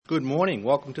Good morning.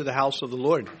 Welcome to the house of the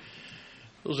Lord.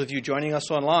 Those of you joining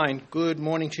us online, good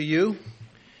morning to you.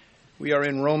 We are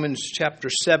in Romans chapter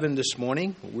 7 this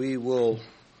morning. We will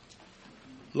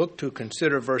look to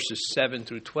consider verses 7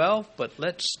 through 12, but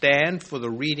let's stand for the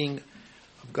reading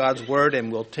of God's Word,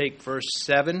 and we'll take verse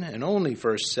 7 and only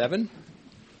verse 7.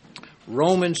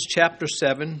 Romans chapter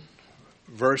 7,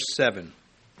 verse 7.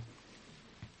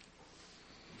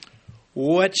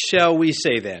 What shall we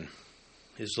say then?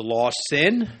 Is the law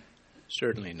sin?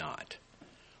 Certainly not.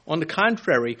 On the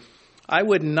contrary, I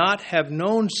would not have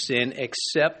known sin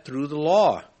except through the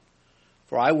law.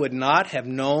 For I would not have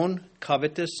known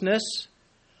covetousness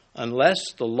unless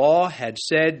the law had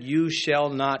said, "You shall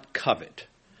not covet."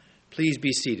 Please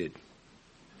be seated.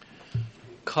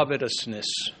 Covetousness.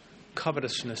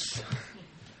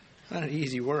 Not an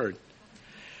easy word.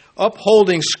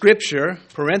 Upholding Scripture,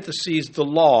 parentheses, the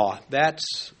law.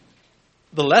 That's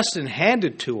the lesson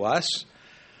handed to us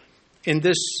in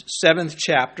this 7th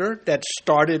chapter that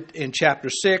started in chapter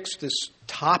 6, this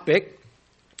topic.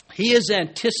 He is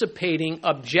anticipating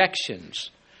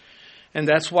objections, and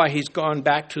that's why he's gone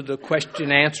back to the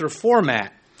question-answer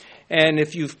format. And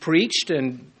if you've preached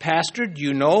and pastored,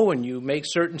 you know when you make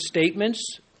certain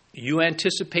statements, you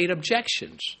anticipate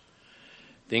objections.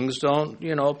 Things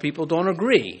people don't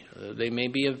agree. They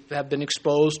maybe have been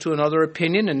exposed to another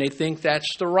opinion, and they think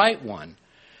that's the right one.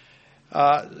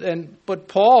 But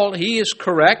Paul, he is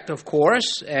correct, of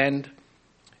course, and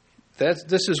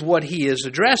this is what he is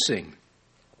addressing.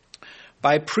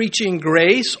 By preaching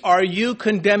grace, are you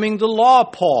condemning the law,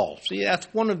 Paul? See, that's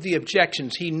one of the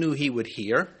objections he knew he would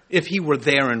hear if he were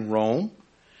there in Rome.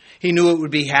 He knew it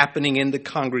would be happening in the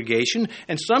congregation,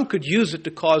 and some could use it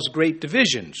to cause great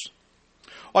divisions.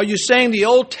 Are you saying the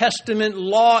Old Testament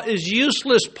law is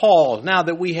useless, Paul, now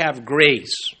that we have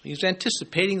grace? He's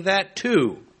anticipating that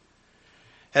too.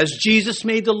 Has Jesus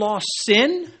made the law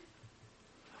sin?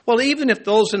 Well, even if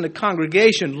those in the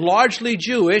congregation, largely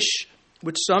Jewish,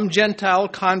 with some Gentile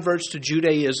converts to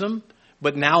Judaism,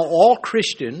 but now all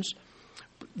Christians,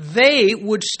 they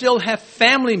would still have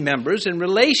family members and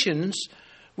relations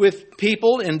with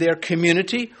people in their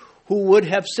community who would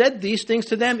have said these things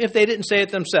to them if they didn't say it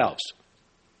themselves.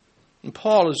 And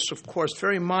Paul is, of course,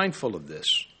 very mindful of this.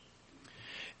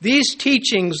 These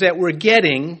teachings that we're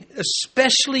getting,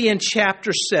 especially in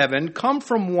chapter 7, come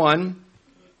from one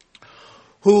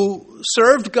who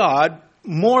served God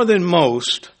more than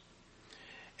most.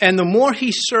 And the more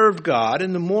he served God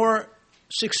and the more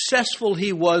successful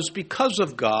he was because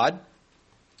of God,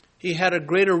 he had a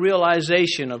greater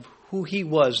realization of who he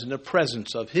was in the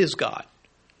presence of his God.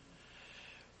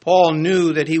 Paul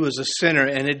knew that he was a sinner,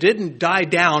 and it didn't die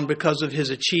down because of his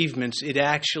achievements. It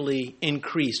actually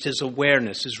increased his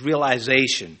awareness, his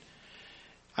realization.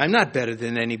 I'm not better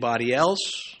than anybody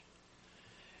else.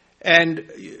 And,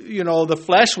 the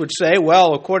flesh would say,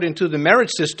 well, according to the merit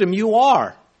system, you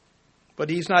are. But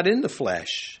he's not in the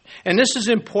flesh. And this is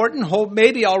important.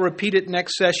 Maybe I'll repeat it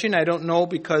next session. I don't know,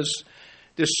 because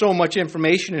there's so much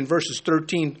information in verses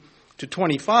 13 to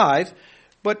 25.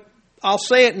 But I'll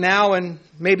say it now, and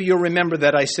maybe you'll remember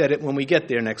that I said it when we get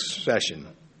there next session.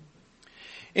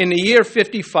 In the year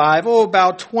 55,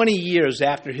 about 20 years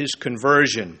after his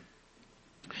conversion,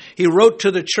 he wrote to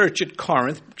the church at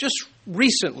Corinth, just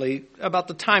recently, about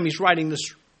the time he's writing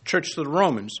this church to the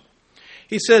Romans.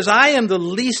 He says, I am the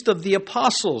least of the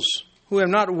apostles, who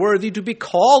am not worthy to be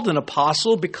called an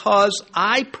apostle, because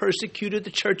I persecuted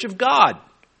the church of God.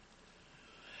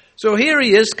 So here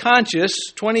he is, conscious,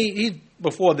 he's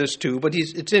before this too, but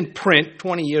it's in print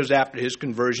 20 years after his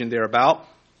conversion thereabout.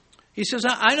 He says,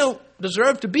 I don't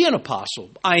deserve to be an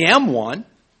apostle. I am one.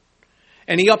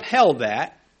 And he upheld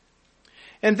that.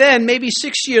 And then maybe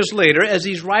 6 years later, as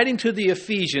he's writing to the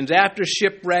Ephesians, after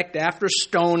shipwrecked, after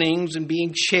stonings and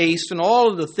being chased and all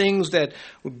of the things that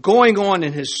were going on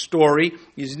in his story,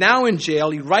 he's now in jail.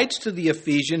 He writes to the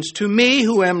Ephesians, to me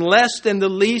who am less than the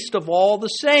least of all the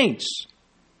saints.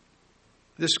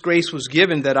 This grace was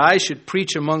given that I should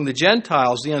preach among the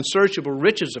Gentiles the unsearchable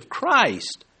riches of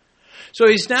Christ. So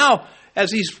he's now,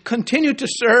 as he's continued to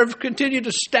serve, continued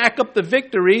to stack up the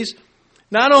victories,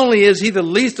 not only is he the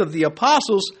least of the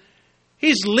apostles,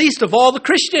 he's least of all the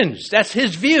Christians. That's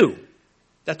his view.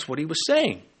 That's what he was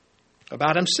saying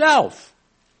about himself.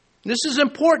 This is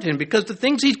important because the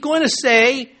things he's going to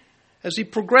say as he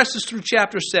progresses through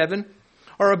chapter 7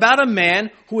 are about a man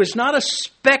who is not a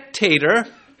spectator,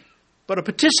 but a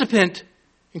participant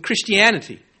in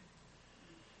Christianity.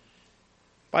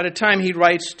 By the time he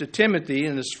writes to Timothy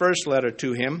in his first letter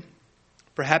to him,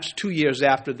 perhaps 2 years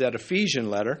after that Ephesian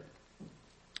letter,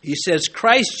 He says,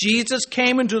 Christ Jesus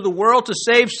came into the world to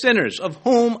save sinners, of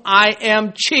whom I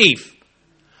am chief.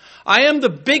 I am the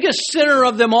biggest sinner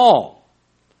of them all.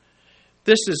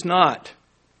 This is not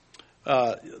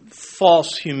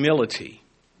false humility.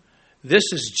 This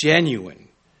is genuine.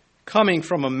 Coming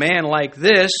from a man like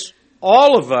this,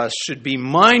 all of us should be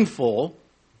mindful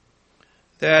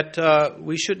that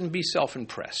we shouldn't be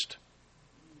self-impressed.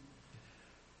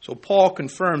 So Paul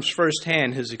confirms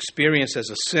firsthand his experience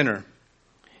as a sinner,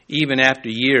 even after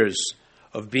years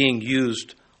of being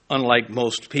used unlike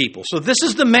most people. So this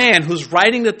is the man who's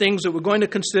writing the things that we're going to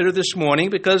consider this morning,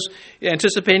 because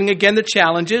anticipating again the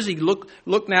challenges.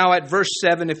 Look now at verse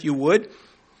 7, if you would.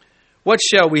 What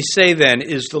shall we say then?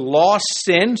 Is the law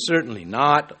sin? Certainly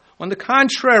not. On the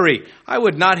contrary, I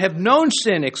would not have known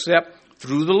sin except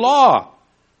through the law.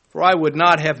 For I would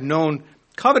not have known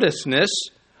covetousness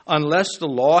unless the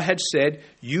law had said,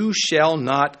 you shall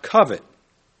not covet.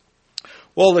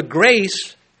 Well, the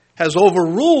grace has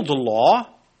overruled the law.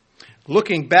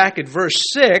 Looking back at verse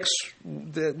 6,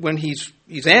 when he's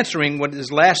answering what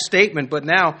his last statement, but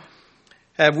now,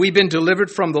 have we been delivered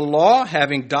from the law,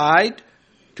 having died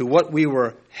to what we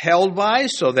were held by,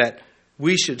 so that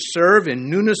we should serve in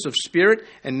newness of spirit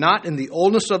and not in the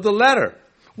oldness of the letter?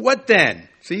 What then?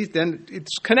 See, then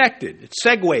it's connected. It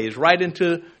segues right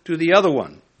into the other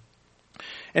one.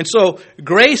 And so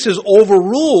grace has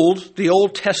overruled the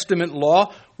Old Testament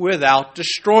law without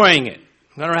destroying it.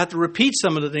 I don't have to repeat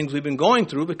some of the things we've been going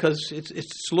through because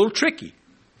it's a little tricky.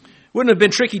 Wouldn't have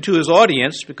been tricky to his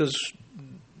audience because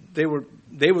they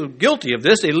were guilty of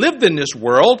this. They lived in this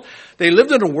world. They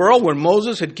lived in a world where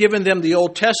Moses had given them the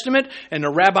Old Testament and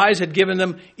the rabbis had given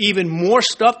them even more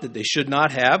stuff that they should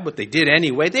not have, but they did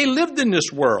anyway. They lived in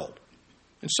this world.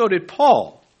 And so did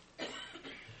Paul.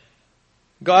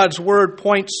 God's word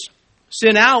points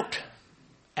sin out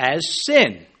as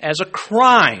sin, as a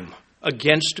crime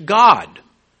against God.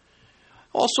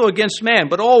 Also against man,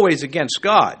 but always against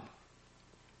God.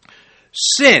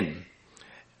 Sin,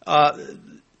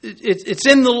 it's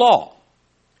in the law,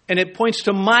 and it points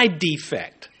to my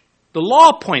defect. The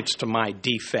law points to my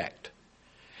defect.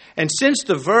 And since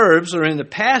the verbs are in the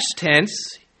past tense,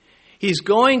 he's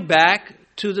going back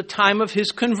to the time of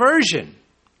his conversion,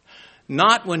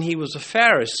 not when he was a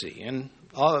Pharisee. And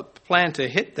I'll plan to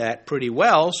hit that pretty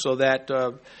well so that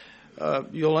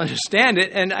you'll understand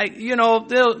it. And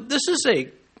this is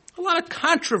a lot of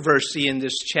controversy in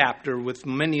this chapter with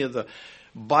many of the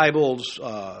Bibles,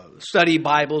 study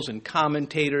Bibles and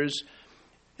commentators.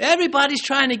 Everybody's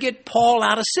trying to get Paul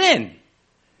out of sin.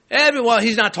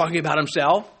 He's not talking about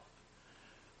himself.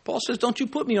 Paul says, don't you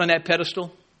put me on that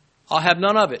pedestal. I'll have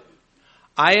none of it.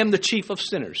 I am the chief of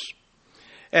sinners.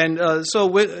 And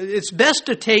so it's best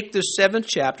to take this 7th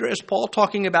chapter as Paul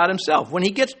talking about himself. When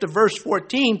he gets to verse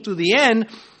 14 through the end,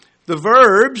 the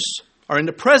verbs are in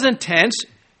the present tense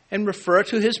and refer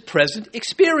to his present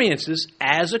experiences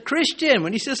as a Christian.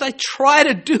 When he says, I try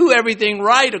to do everything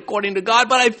right according to God,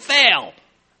 but I fail.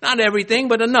 Not everything,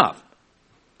 but enough.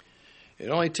 It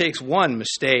only takes one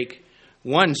mistake,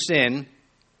 one sin,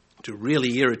 to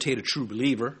really irritate a true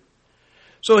believer.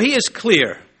 So he is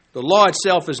clear. The law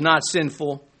itself is not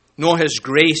sinful, nor has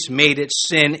grace made it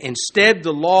sin. Instead,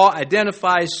 the law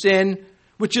identifies sin,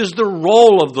 which is the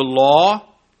role of the law.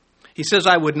 He says,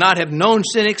 I would not have known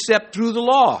sin except through the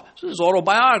law. This is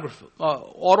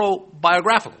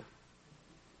autobiographical.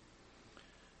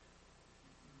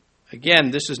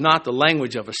 Again, this is not the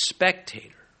language of a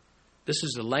spectator. This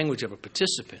is the language of a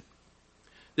participant.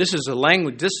 This is a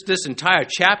language, this entire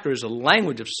chapter is a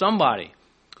language of somebody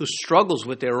who struggles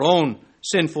with their own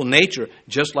sinful nature,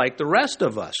 just like the rest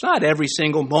of us. Not every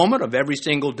single moment of every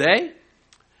single day,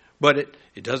 but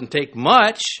it doesn't take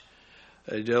much.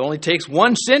 It only takes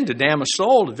one sin to damn a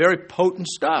soul, the very potent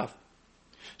stuff.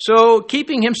 So,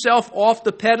 keeping himself off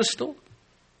the pedestal,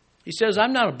 he says,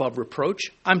 I'm not above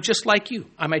reproach. I'm just like you.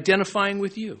 I'm identifying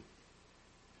with you.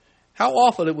 How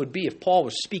awful it would be if Paul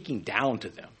was speaking down to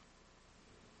them.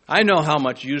 I know how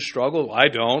much you struggle. I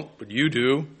don't, but you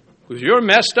do. Because you're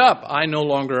messed up. I no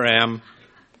longer am.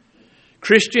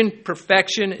 Christian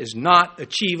perfection is not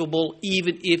achievable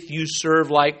even if you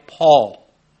serve like Paul.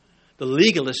 The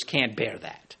legalist can't bear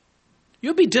that.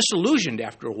 You'll be disillusioned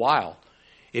after a while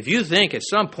if you think at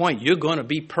some point you're going to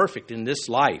be perfect in this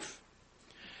life.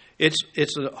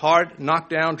 It's a hard,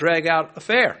 knock-down, drag-out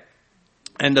affair.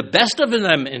 And the best of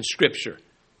them in Scripture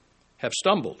have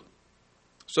stumbled.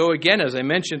 So again, as I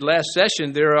mentioned last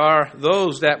session, there are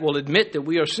those that will admit that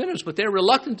we are sinners, but they're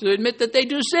reluctant to admit that they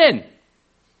do sin.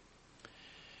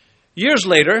 Years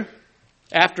later,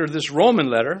 after this Roman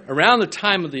letter, around the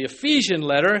time of the Ephesian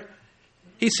letter,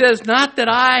 he says, not that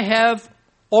I have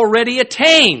already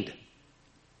attained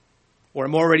or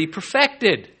am already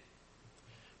perfected.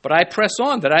 But I press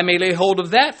on that I may lay hold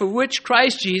of that for which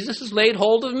Christ Jesus has laid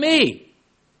hold of me.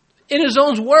 In his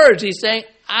own words, he's saying,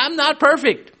 I'm not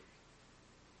perfect.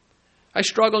 I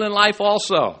struggle in life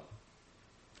also.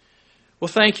 Well,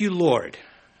 thank you, Lord,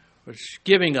 for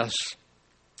giving us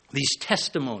these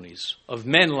testimonies of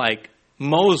men like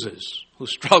Moses, who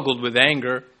struggled with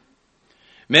anger,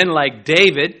 men like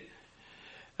David.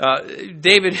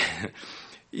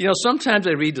 Sometimes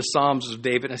I read the Psalms of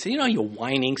David and I say, you're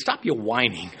whining. Stop your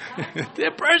whining.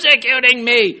 They're persecuting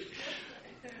me.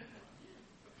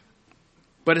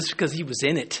 But it's because he was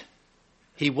in it.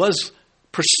 He was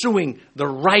pursuing the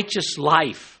righteous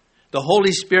life. The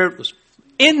Holy Spirit was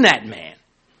in that man.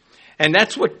 And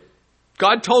that's what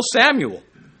God told Samuel.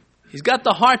 He's got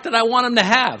the heart that I want him to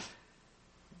have.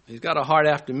 He's got a heart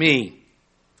after me.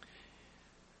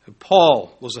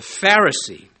 Paul was a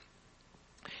Pharisee.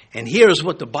 And here's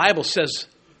what the Bible says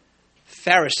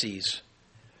Pharisees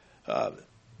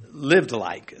lived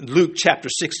like. Luke chapter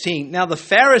 16. Now the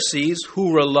Pharisees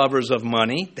who were lovers of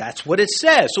money, that's what it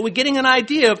says. So we're getting an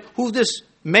idea of who this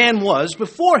man was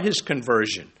before his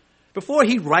conversion. Before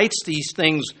he writes these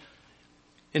things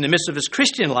in the midst of his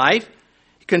Christian life,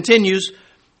 he continues,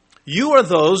 you are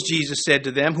those, Jesus said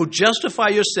to them, who justify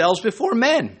yourselves before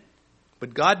men.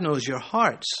 But God knows your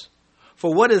hearts.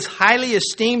 For what is highly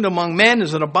esteemed among men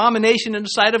is an abomination in the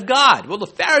sight of God. Well, the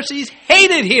Pharisees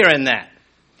hated hearing that.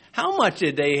 How much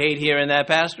did they hate hearing that,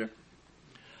 Pastor?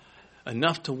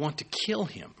 Enough to want to kill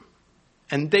him.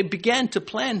 And they began to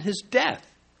plan his death.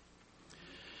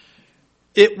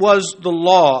 It was the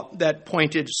law that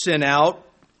pointed sin out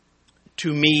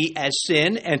to me as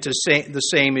sin and to say the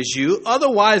same as you.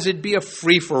 Otherwise, it'd be a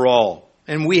free-for-all.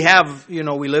 And we have,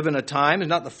 we live in a time, it's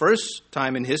not the first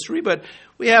time in history, but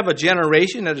we have a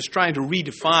generation that is trying to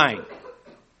redefine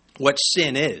what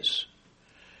sin is,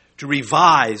 to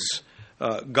revise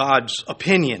God's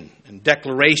opinion and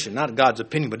declaration, not God's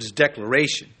opinion, but his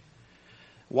declaration.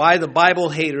 Why the Bible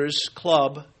Haters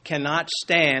Club cannot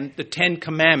stand the 10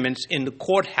 Commandments in the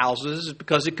courthouses is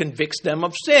because it convicts them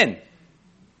of sin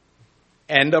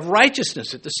and of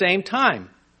righteousness at the same time.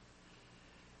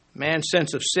 Man's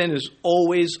sense of sin is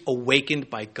always awakened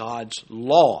by God's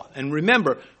law. And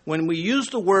remember, when we use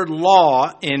the word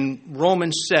law in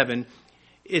Romans 7,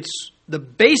 the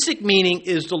basic meaning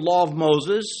is the law of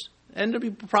Moses and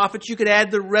the prophets. You could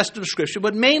add the rest of the Scripture,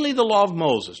 but mainly the law of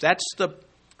Moses. That's the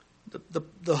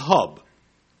hub.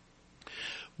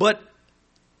 But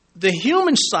the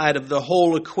human side of the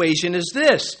whole equation is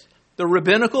this. The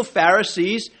rabbinical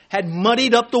Pharisees had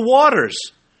muddied up the waters.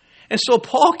 And so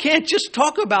Paul can't just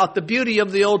talk about the beauty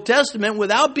of the Old Testament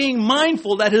without being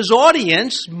mindful that his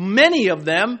audience, many of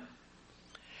them,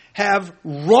 have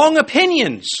wrong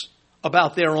opinions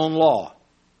about their own law.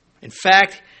 In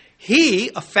fact, he,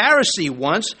 a Pharisee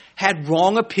once, had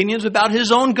wrong opinions about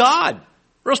his own God.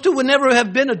 Or else there would never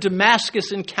have been a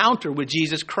Damascus encounter with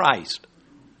Jesus Christ.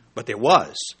 But there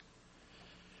was.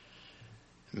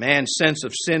 Man's sense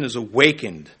of sin is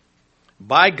awakened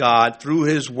by God through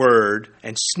his word,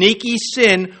 and sneaky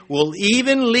sin will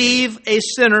even leave a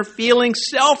sinner feeling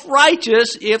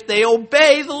self-righteous if they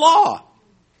obey the law.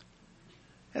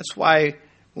 That's why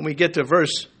when we get to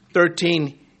verse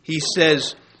 13, he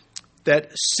says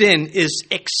that sin is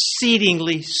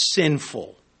exceedingly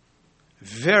sinful.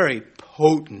 Very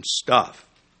potent stuff.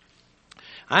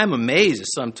 I'm amazed that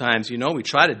sometimes, we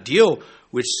try to deal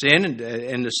with sin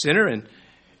and the sinner, and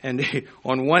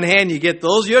on one hand, you get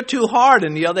those, you're too hard.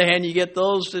 On the other hand, you get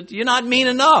those that you're not mean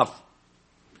enough.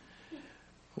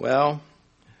 Well,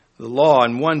 the law,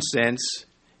 in one sense,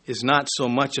 is not so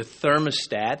much a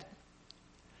thermostat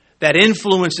that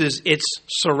influences its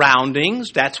surroundings.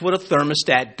 That's what a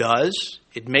thermostat does.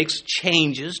 It makes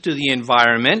changes to the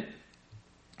environment.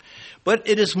 But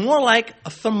it is more like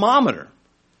a thermometer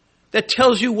that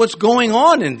tells you what's going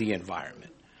on in the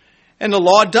environment. And the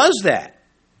law does that.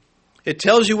 It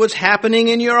tells you what's happening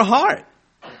in your heart.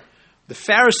 The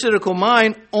Pharisaical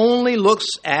mind only looks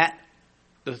at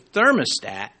the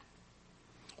thermostat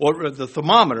or the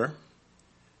thermometer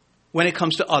when it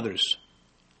comes to others.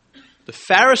 The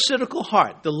Pharisaical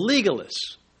heart, the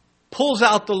legalist, pulls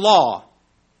out the law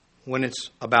when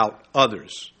it's about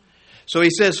others. So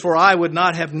he says, for I would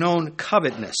not have known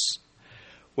covetousness.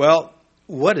 Well,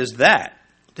 what is that?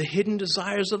 The hidden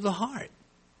desires of the heart.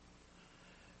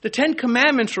 The 10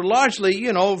 Commandments are largely,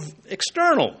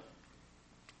 external.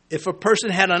 If a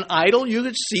person had an idol, you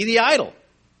could see the idol.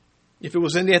 If it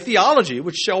was in their theology, it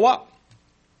would show up.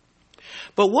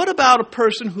 But what about a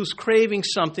person who's craving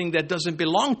something that doesn't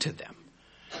belong to them?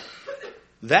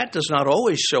 that does not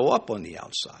always show up on the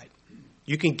outside.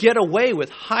 You can get away with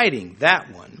hiding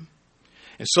that one.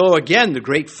 And so again, the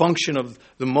great function of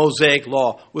the Mosaic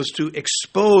law was to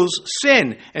expose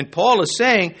sin. And Paul is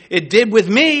saying, it did with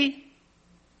me.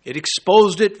 It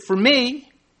exposed it for me.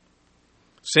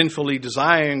 Sinfully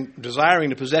desiring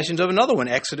the possessions of another one.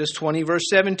 Exodus 20, verse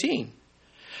 17.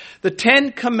 The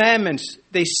 10 Commandments,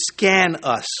 they scan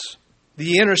us,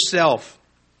 the inner self.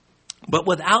 But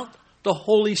without the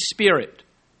Holy Spirit,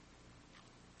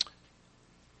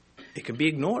 it can be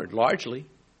ignored largely.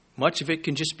 Much of it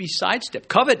can just be sidestepped.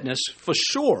 Covetousness, for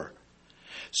sure.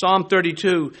 Psalm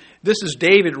 32, this is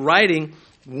David writing.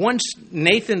 Once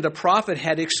Nathan the prophet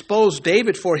had exposed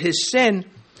David for his sin,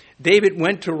 David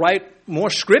went to write more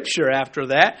scripture after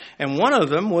that, and one of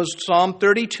them was Psalm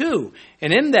 32.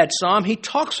 And in that psalm, he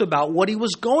talks about what he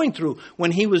was going through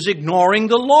when he was ignoring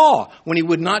the law, when he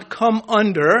would not come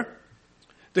under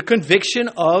the conviction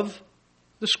of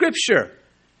the scripture.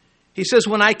 He says,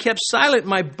 when I kept silent,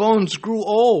 my bones grew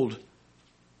old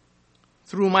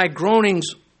through my groanings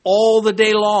all the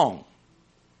day long.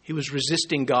 He was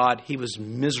resisting God. He was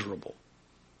miserable.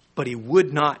 But he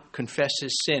would not confess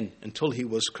his sin until he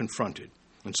was confronted.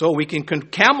 And so we can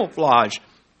camouflage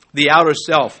the outer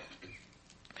self.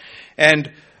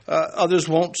 And others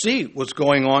won't see what's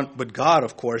going on, but God,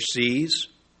 of course, sees.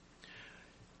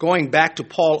 Going back to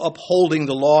Paul upholding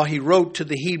the law, he wrote to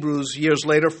the Hebrews years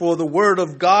later, for the word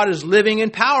of God is living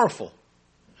and powerful,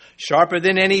 sharper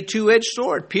than any two-edged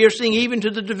sword, piercing even to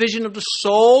the division of the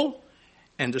soul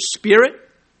and the spirit,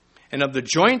 and of the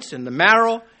joints and the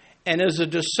marrow, and is a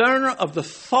discerner of the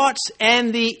thoughts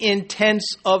and the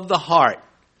intents of the heart.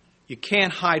 You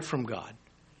can't hide from God.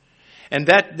 And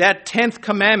that 10th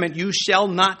commandment, you shall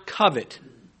not covet,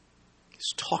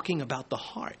 is talking about the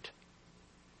heart.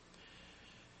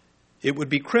 It would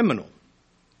be criminal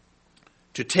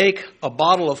to take a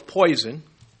bottle of poison,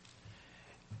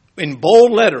 in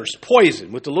bold letters,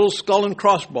 poison, with the little skull and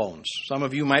crossbones. Some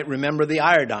of you might remember the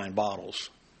iodine bottles.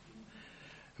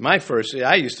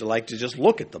 I used to like to just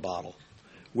look at the bottle.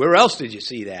 Where else did you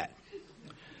see that?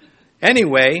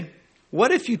 Anyway,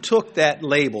 what if you took that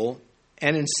label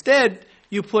and instead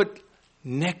you put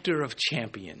nectar of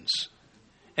champions?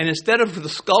 And instead of the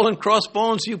skull and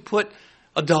crossbones, you put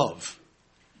a dove.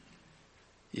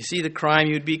 You see the crime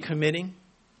you'd be committing?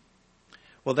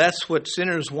 Well, that's what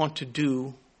sinners want to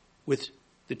do with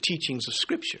the teachings of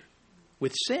Scripture,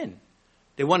 with sin.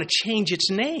 They want to change its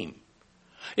name.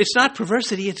 It's not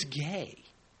perversity, it's gay.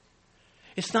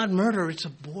 It's not murder, it's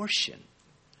abortion.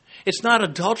 It's not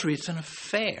adultery, it's an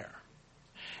affair.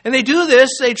 And they do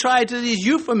this, they try to these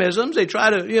euphemisms, they try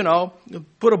to,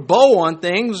 put a bow on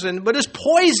things, but it's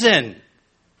poison.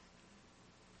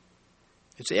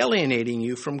 It's alienating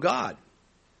you from God.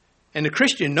 And the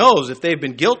Christian knows if they've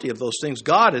been guilty of those things,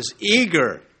 God is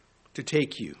eager to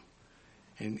take you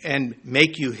and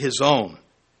make you his own.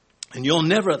 And you'll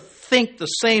never think the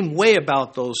same way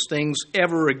about those things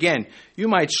ever again. You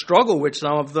might struggle with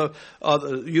some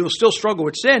of you'll still struggle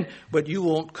with sin, but you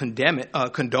won't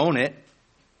condone it.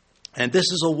 And this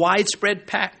is a widespread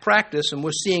practice, and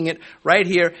we're seeing it right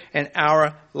here in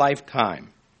our lifetime.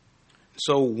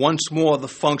 So once more, the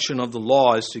function of the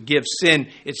law is to give sin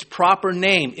its proper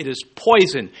name. It is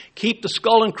poison. Keep the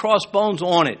skull and crossbones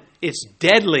on it. It's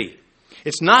deadly.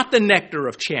 It's not the nectar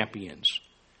of champions.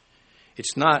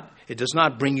 It does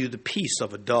not bring you the peace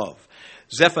of a dove.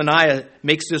 Zephaniah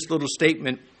makes this little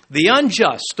statement, the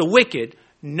unjust, the wicked,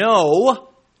 know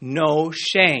no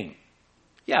shame.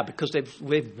 Yeah, because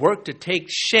they've worked to take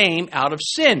shame out of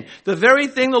sin, the very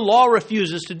thing the law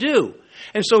refuses to do.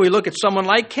 And so we look at someone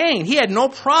like Cain. He had no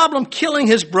problem killing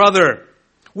his brother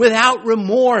without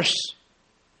remorse.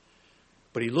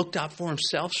 But he looked out for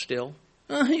himself still.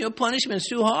 Your punishment's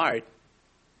too hard.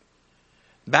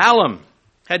 Balaam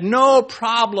had no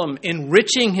problem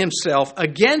enriching himself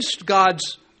against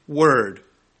God's word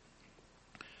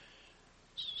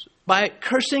by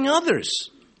cursing others.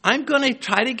 I'm going to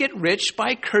try to get rich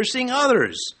by cursing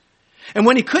others. And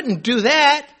when he couldn't do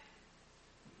that,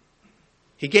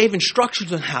 he gave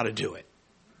instructions on how to do it.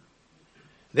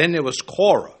 Then there was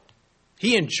Korah.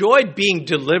 He enjoyed being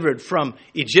delivered from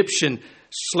Egyptian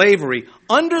slavery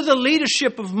under the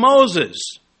leadership of Moses.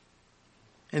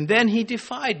 And then he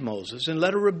defied Moses and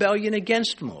led a rebellion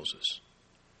against Moses.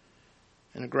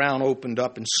 And the ground opened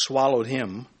up and swallowed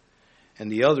him,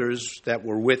 and the others that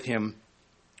were with him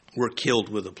were killed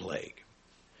with a plague.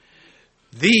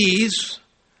 These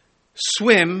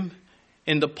swim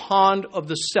in the pond of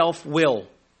the self-will.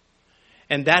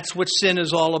 And that's what sin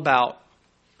is all about.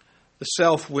 the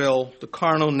self-will, the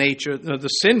carnal nature, the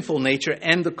sinful nature,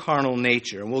 and the carnal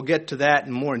nature. And we'll get to that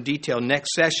in more in detail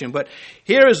next session. But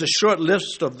here is a short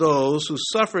list of those who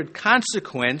suffered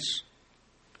consequence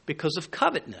because of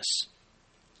covetousness.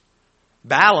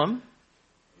 Balaam,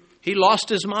 he lost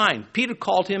his mind. Peter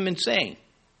called him insane.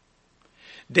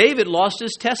 David lost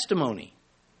his testimony.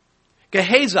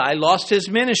 Gehazi lost his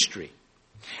ministry.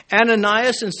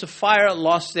 Ananias and Sapphira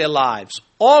lost their lives.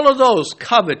 All of those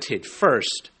coveted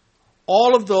first.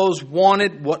 All of those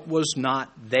wanted what was not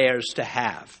theirs to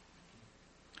have.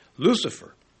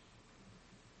 Lucifer,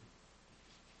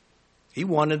 he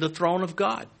wanted the throne of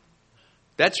God.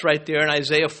 That's right there in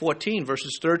Isaiah 14,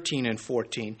 verses 13 and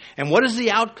 14. And what is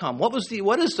the outcome? What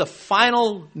is the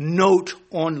final note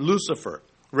on Lucifer?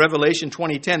 Revelation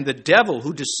 20:10, the devil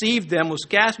who deceived them was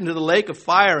cast into the lake of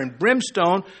fire and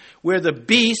brimstone, where the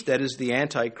beast, that is the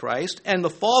Antichrist, and the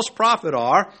false prophet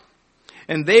are,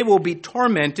 and they will be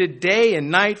tormented day and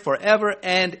night forever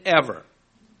and ever.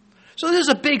 So there's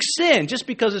a big sin. Just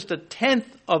because it's the 10th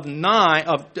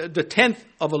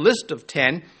of a list of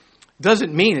 10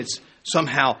 doesn't mean it's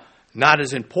somehow not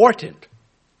as important.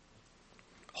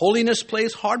 Holiness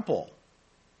plays hardball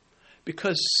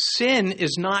because sin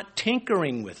is not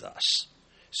tinkering with us.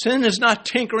 Sin is not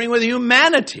tinkering with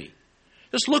humanity.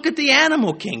 Just look at the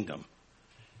animal kingdom,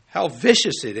 how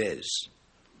vicious it is.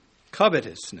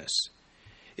 Covetousness.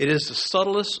 It is the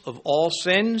subtlest of all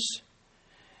sins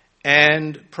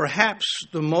and perhaps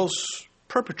the most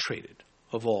perpetrated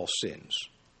of all sins.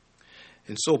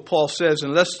 And so Paul says,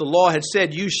 unless the law had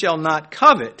said, you shall not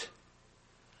covet,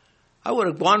 I would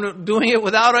have gone on doing it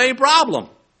without any problem.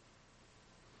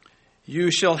 You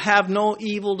shall have no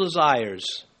evil desires.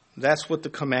 That's what the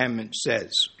commandment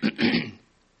says.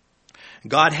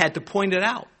 God had to point it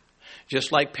out,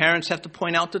 just like parents have to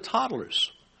point out to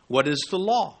toddlers. What is the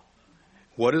law?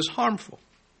 What is harmful?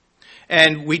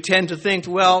 And we tend to think,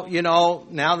 well,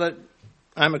 now that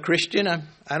I'm a Christian,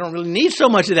 I don't really need so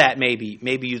much of that, maybe.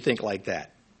 Maybe you think like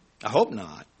that. I hope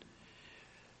not.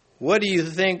 What do you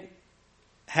think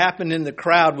happened in the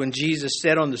crowd when Jesus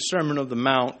said on the Sermon on the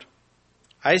Mount,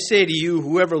 I say to you,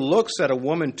 whoever looks at a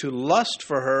woman to lust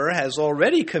for her has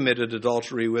already committed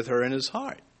adultery with her in his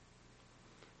heart.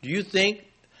 Do you think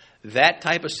that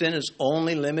type of sin is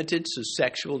only limited to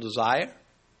sexual desire?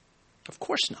 Of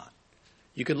course not.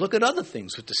 You could look at other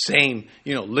things with the same,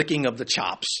 licking of the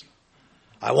chops.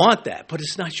 I want that, but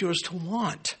it's not yours to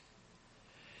want.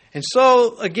 And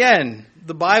so, again,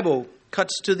 the Bible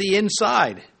cuts to the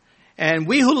inside. And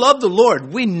we who love the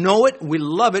Lord, we know it, we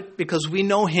love it because we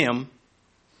know Him.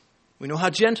 We know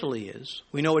how gentle He is.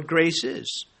 We know what grace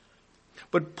is.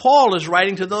 But Paul is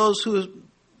writing to those who are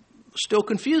still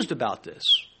confused about this,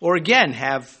 or again,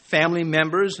 have family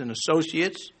members and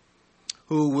associates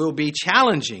who will be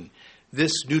challenging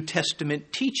this New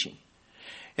Testament teaching.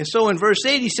 And so in verse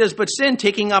 8 he says, but sin,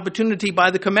 taking opportunity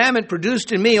by the commandment,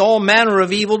 produced in me all manner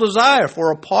of evil desire.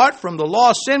 For apart from the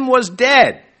law, sin was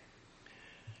dead.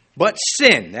 But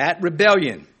sin, that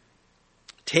rebellion,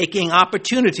 taking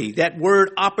opportunity, that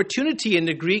word opportunity in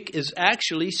the Greek is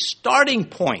actually starting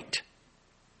point.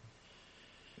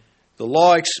 The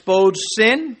law exposed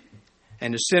sin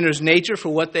and the sinner's nature for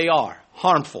what they are,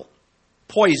 harmful,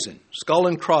 poison, skull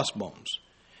and crossbones.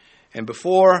 And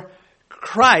before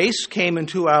Christ came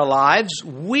into our lives,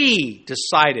 we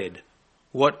decided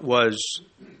what was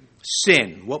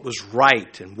sin, what was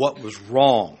right, and what was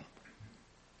wrong.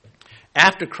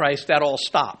 After Christ, that all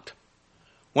stopped.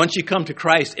 Once you come to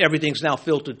Christ, everything's now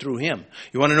filtered through Him.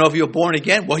 You want to know if you're born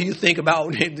again? Well, you think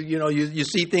about, you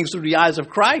see things through the eyes of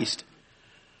Christ.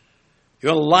 You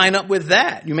want to line up with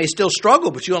that. You may still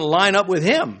struggle, but you want to line up with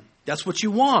Him. That's what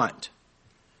you want.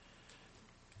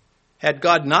 Had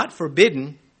God not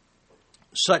forbidden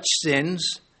such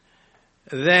sins,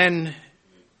 then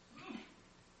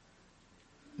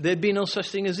there'd be no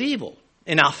such thing as evil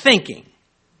in our thinking.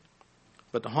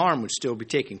 But the harm would still be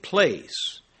taking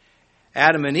place.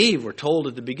 Adam and Eve were told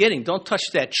at the beginning, don't touch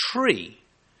that tree.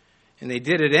 And they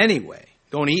did it anyway.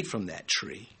 Don't eat from that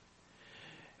tree.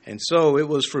 And so it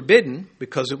was forbidden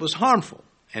because it was harmful.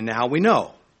 And now we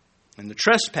know. And the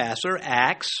trespasser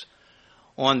acts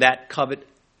on that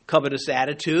covetous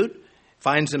attitude,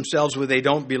 finds themselves where they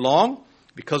don't belong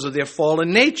because of their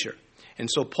fallen nature. And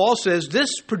so Paul says,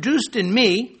 this produced in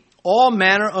me all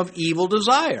manner of evil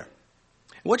desire.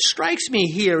 What strikes me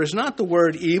here is not the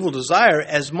word evil desire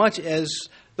as much as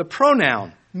the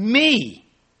pronoun me.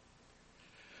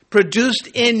 Produced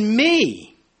in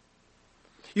me.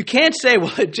 You can't say,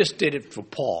 well, it just did it for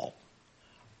Paul.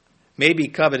 Maybe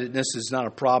covetousness is not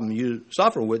a problem you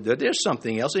suffer with. There's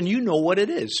something else, and you know what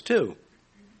it is, too.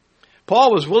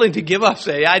 Paul was willing to give up,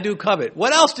 say, I do covet.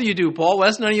 What else do you do, Paul? Well,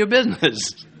 that's none of your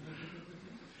business.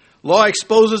 Law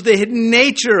exposes the hidden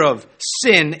nature of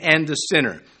sin and the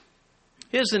sinner.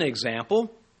 Here's an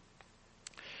example.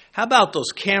 How about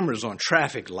those cameras on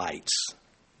traffic lights?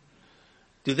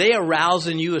 Do they arouse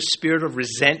in you a spirit of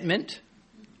resentment?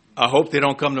 I hope they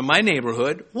don't come to my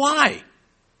neighborhood. Why?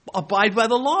 Abide by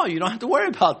the law. You don't have to worry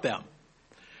about them.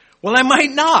 Well, I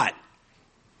might not.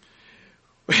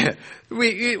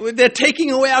 They're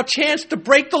taking away our chance to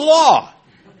break the law.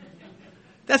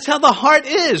 That's how the heart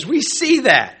is. We see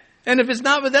that. And if it's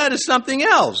not with that, it's something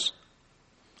else.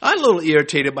 I'm a little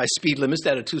irritated by speed limits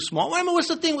that are too small. I mean, what's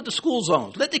the thing with the school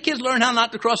zones? Let the kids learn how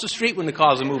not to cross the street when the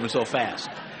cars are moving so fast.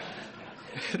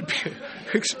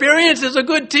 Experience is a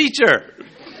good teacher.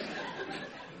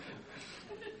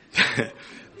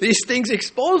 These things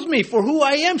expose me for who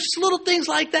I am. Just little things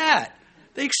like that.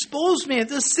 They expose me.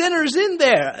 The sinner's in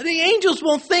there. The angels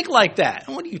won't think like that.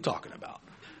 And what are you talking about?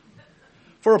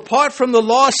 For apart from the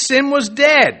law, sin was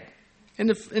dead in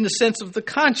the sense of the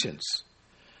conscience.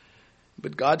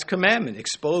 But God's commandment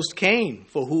exposed Cain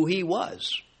for who he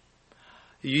was.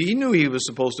 He knew he was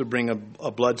supposed to bring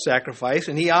a blood sacrifice,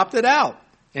 and he opted out.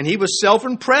 And he was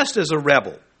self-impressed as a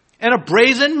rebel and a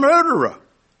brazen murderer.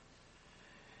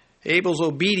 Abel's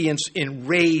obedience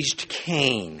enraged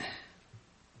Cain.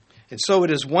 And so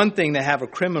it is one thing to have a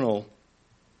criminal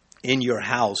in your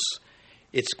house.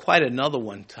 It's quite another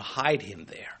one to hide him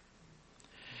there.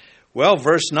 Well,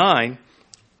 verse 9,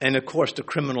 and of course the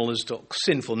criminal is the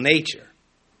sinful nature.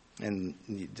 And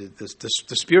the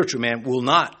spiritual man will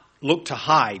not look to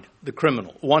hide the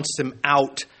criminal, wants him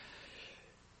out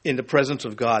in the presence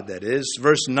of God, that is.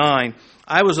 Verse 9,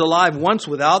 I was alive once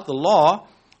without the law.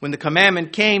 When the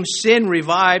commandment came, sin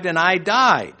revived and I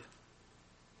died.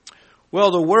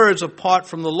 Well, the words apart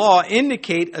from the law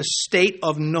indicate a state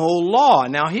of no law.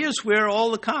 Now, here's where a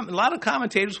lot of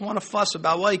commentators want to fuss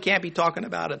about, well, he can't be talking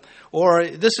about it. Or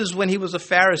this is when he was a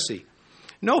Pharisee.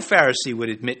 No Pharisee would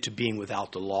admit to being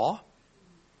without the law.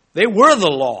 They were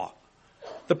the law.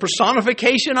 The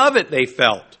personification of it, they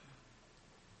felt.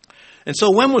 And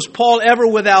so when was Paul ever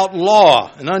without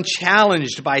law and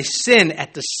unchallenged by sin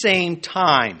at the same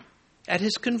time? At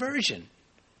his conversion.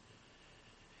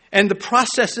 And the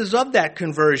processes of that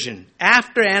conversion.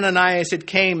 After Ananias had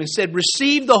came and said,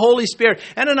 receive the Holy Spirit.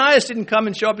 Ananias didn't come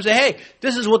and show up and say, hey,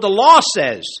 this is what the law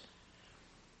says.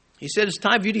 He said, it's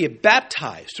time for you to get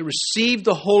baptized, to receive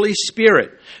the Holy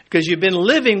Spirit. Because you've been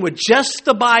living with just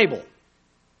the Bible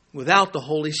without the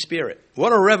Holy Spirit.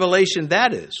 What a revelation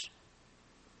that is.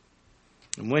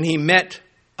 And when he met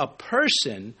a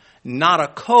person, not a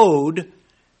code,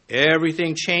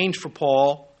 everything changed for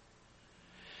Paul.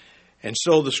 And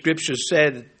so the scripture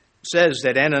says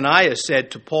that Ananias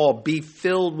said to Paul, be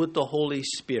filled with the Holy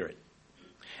Spirit.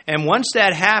 And once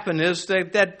that happened, is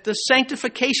that the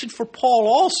sanctification for Paul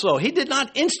also. He did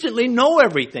not instantly know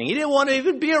everything. He didn't want to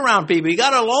even be around people. He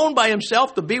got alone by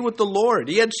himself to be with the Lord.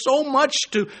 He had so much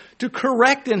to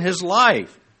correct in his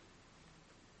life.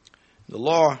 The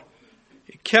law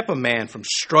kept a man from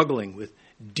struggling with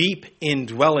deep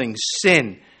indwelling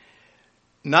sin.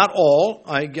 Not all.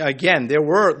 Again, there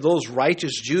were those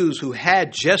righteous Jews who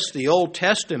had just the Old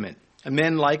Testament. And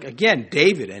men like, again,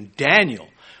 David and Daniel.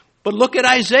 But look at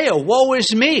Isaiah. Woe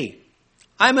is me.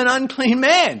 I'm an unclean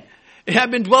man. I've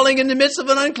been dwelling in the midst of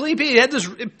an unclean people. He had this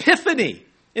epiphany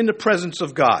in the presence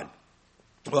of God.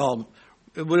 Well,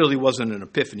 it really wasn't an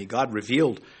epiphany. God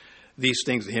revealed these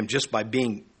things to him just by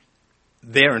being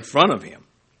there in front of him.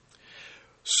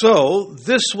 So,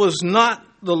 this was not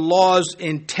the law's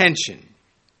intention.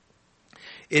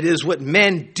 It is what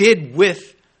men did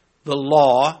with the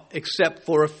law, except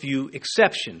for a few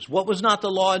exceptions. What was not the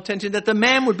law intention? That the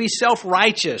man would be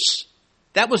self-righteous.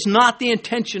 That was not the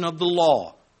intention of the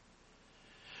law.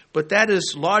 But that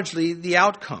is largely the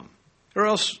outcome. Or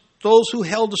else those who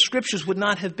held the scriptures would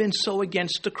not have been so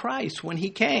against the Christ when he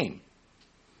came.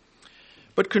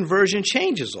 But conversion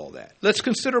changes all that. Let's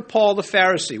consider Paul the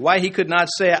Pharisee. Why he could not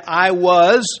say, I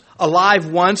was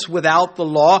alive once without the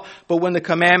law, but when the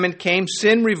commandment came,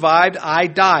 sin revived, I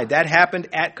died. That happened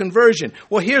at conversion.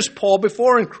 Well, here's Paul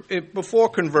before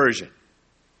conversion.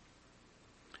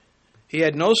 He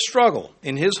had no struggle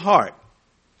in his heart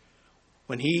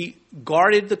when he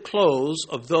guarded the clothes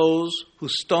of those who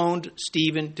stoned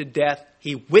Stephen to death.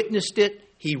 He witnessed it.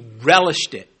 He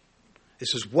relished it.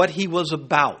 This is what he was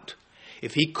about.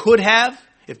 If he could have,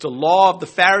 if the law of the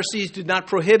Pharisees did not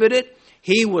prohibit it,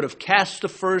 he would have cast the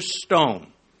first stone,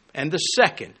 and the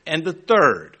second, and the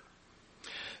third.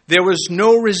 There was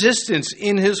no resistance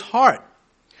in his heart.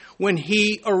 when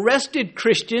he arrested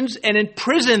Christians and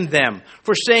imprisoned them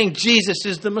for saying Jesus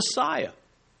is the Messiah.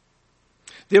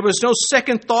 There was no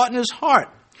second thought in his heart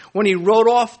when he rode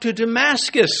off to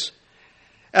Damascus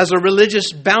as a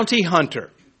religious bounty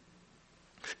hunter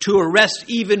to arrest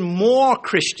even more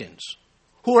Christians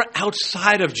who are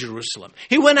outside of Jerusalem.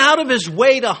 He went out of his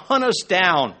way to hunt us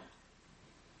down.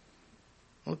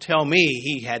 Don't tell me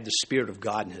he had the Spirit of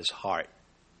God in his heart,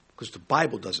 because the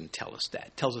Bible doesn't tell us that.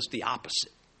 It tells us the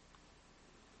opposite.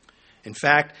 In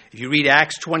fact, if you read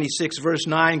Acts 26, verse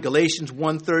 9, Galatians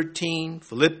 1:13,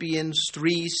 Philippians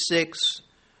 3:6,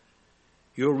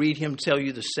 you'll read him tell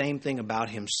you the same thing about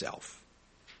himself.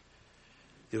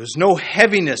 There was no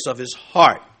heaviness of his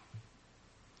heart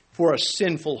for a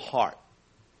sinful heart.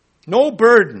 No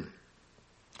burden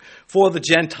for the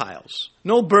Gentiles.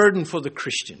 No burden for the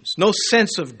Christians. No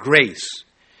sense of grace.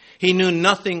 He knew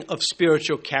nothing of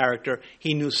spiritual character.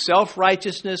 He knew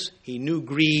self-righteousness. He knew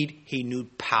greed. He knew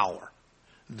power.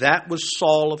 That was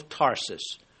Saul of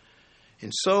Tarsus.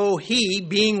 And so he,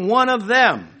 being one of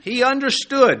them, he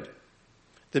understood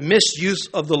the misuse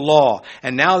of the law.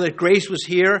 And now that grace was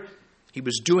here, he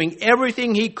was doing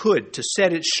everything he could to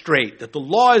set it straight, that the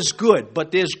law is good,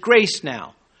 but there's grace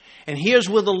now. And here's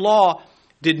where the law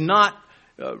did not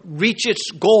reach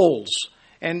its goals.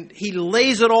 And he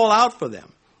lays it all out for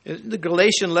them. The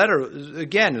Galatian letter,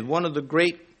 again, is one of the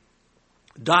great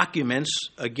documents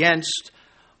against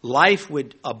life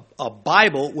with a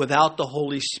Bible without the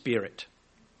Holy Spirit.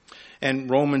 And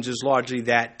Romans is largely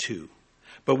that too.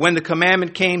 But when the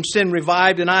commandment came, sin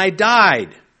revived and I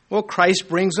died. Well, Christ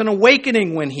brings an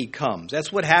awakening when he comes.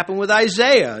 That's what happened with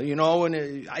Isaiah. You know,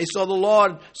 when I saw the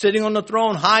Lord sitting on the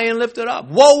throne, high and lifted up.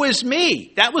 Woe is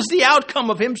me. That was the outcome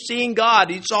of him seeing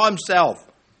God. He saw himself.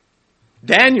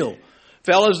 Daniel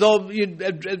felt as though he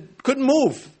couldn't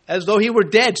move, as though he were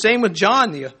dead. Same with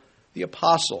John, the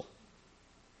apostle.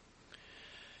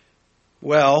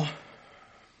 Well,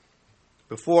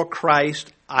 before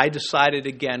Christ, I decided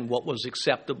again what was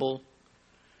acceptable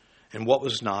and what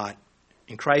was not.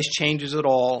 And Christ changes it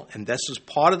all, and this is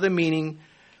part of the meaning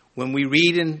when we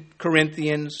read in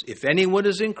Corinthians, if anyone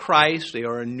is in Christ, they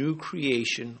are a new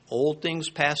creation. Old things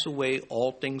pass away,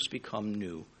 all things become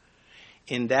new.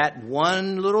 In that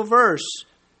one little verse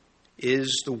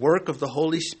is the work of the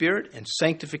Holy Spirit, and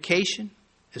sanctification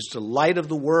is the light of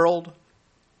the world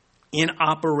in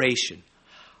operation.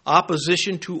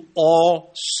 Opposition to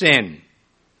all sin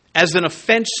as an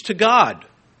offense to God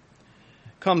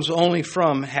comes only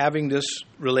from having this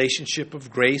relationship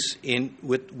of grace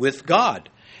with God.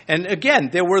 And again,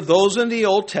 there were those in the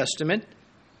Old Testament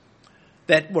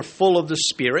that were full of the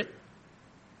Spirit.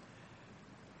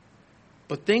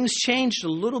 But things changed a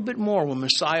little bit more when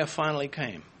Messiah finally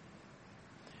came.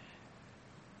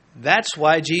 That's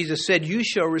why Jesus said, you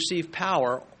shall receive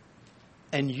power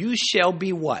and you shall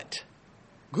be what?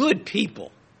 Good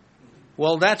people.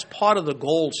 Well, that's part of the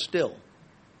goal still.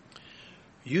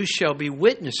 You shall be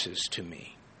witnesses to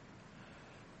me.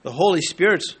 The Holy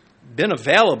Spirit's been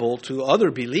available to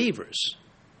other believers,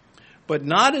 but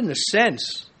not in the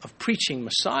sense of preaching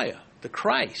Messiah, the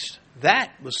Christ.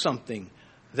 That was something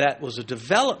that was a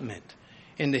development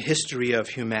in the history of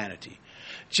humanity.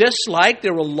 Just like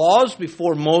there were laws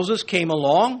before Moses came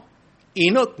along,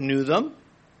 Enoch knew them,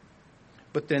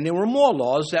 but then there were more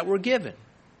laws that were given.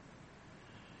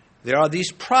 There are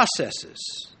these processes,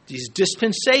 these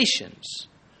dispensations.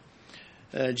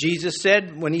 Jesus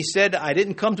said, when he said, I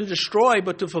didn't come to destroy,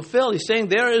 but to fulfill, he's saying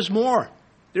there is more.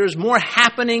 There is more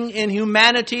happening in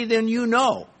humanity than you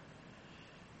know.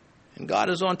 And God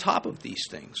is on top of these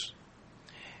things.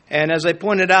 And as I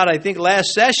pointed out, I think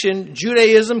last session,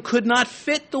 Judaism could not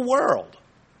fit the world.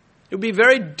 It would be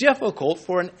very difficult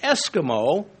for an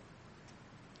Eskimo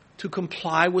to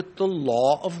comply with the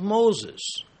law of Moses.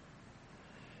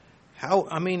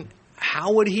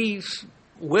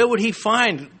 Where would he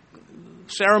find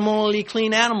ceremonially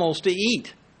clean animals to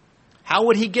eat? How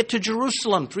would he get to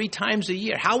Jerusalem 3 times a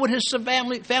year? How would his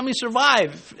family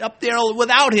survive up there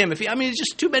without him? It's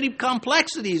just too many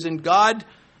complexities, and God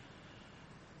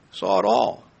saw it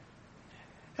all.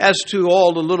 As to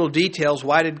all the little details,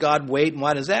 why did God wait and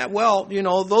why does that? Well,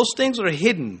 those things are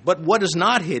hidden. But what is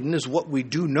not hidden is what we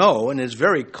do know, and is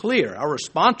very clear. Our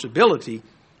responsibility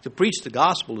to preach the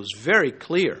gospel is very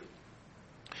clear.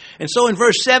 And so in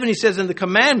verse 7 he says, in the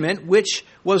commandment which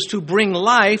was to bring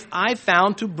life, I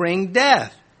found to bring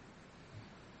death.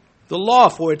 The law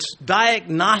for its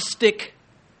diagnostic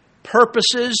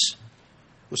purposes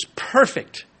was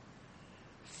perfect,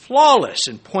 flawless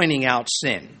in pointing out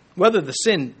sin. Whether the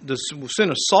sin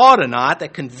of sod or not,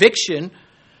 that conviction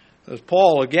As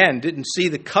Paul, again, didn't see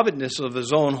the covetousness of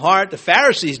his own heart. The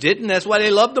Pharisees didn't. That's why they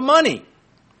loved the money.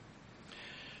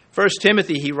 1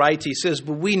 Timothy, he writes, he says,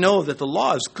 but we know that the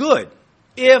law is good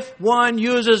if one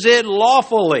uses it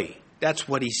lawfully. That's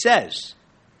what he says.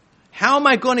 How am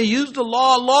I going to use the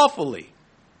law lawfully?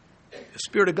 The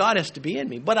Spirit of God has to be in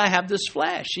me. But I have this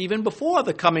flesh. Even before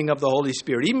the coming of the Holy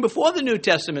Spirit, even before the New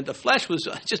Testament, the flesh was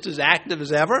just as active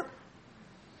as ever.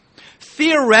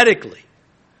 Theoretically,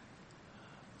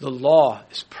 the law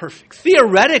is perfect.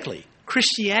 Theoretically,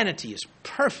 Christianity is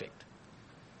perfect.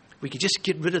 We could just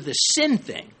get rid of this sin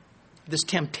thing, this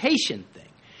temptation thing.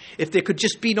 If there could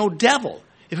just be no devil,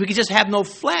 if we could just have no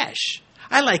flesh.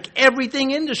 I like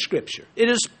everything in the Scripture. It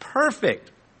is perfect.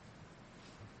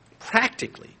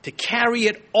 Practically, to carry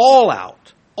it all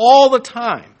out, all the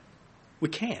time, we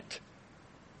can't.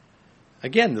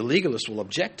 Again, the legalist will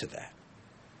object to that.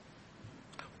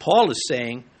 Paul is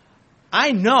saying,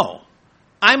 I know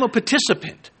I'm a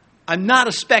participant. I'm not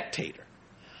a spectator.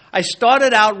 I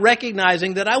started out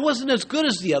recognizing that I wasn't as good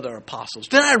as the other apostles.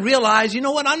 Then I realized, you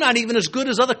know what, I'm not even as good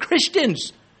as other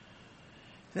Christians.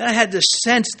 Then I had this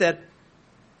sense that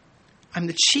I'm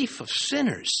the chief of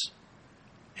sinners.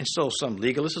 And so some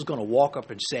legalist is going to walk up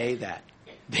and say that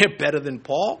they're better than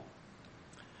Paul.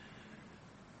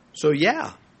 So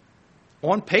yeah,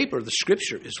 on paper, the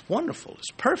Scripture is wonderful.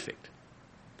 It's perfect.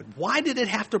 But why did it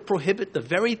have to prohibit the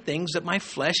very things that my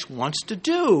flesh wants to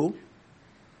do?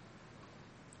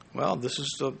 Well, this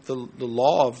is the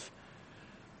law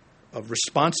of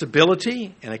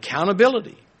responsibility and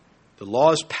accountability. The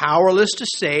law is powerless to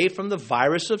save from the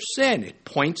virus of sin. It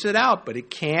points it out, but it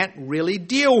can't really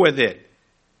deal with it.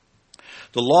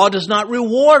 The law does not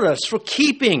reward us for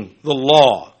keeping the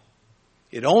law.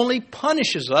 It only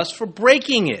punishes us for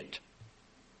breaking it.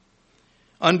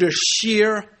 Under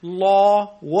sheer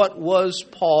law, what was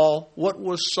Paul? What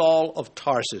was Saul of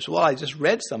Tarsus? Well, I just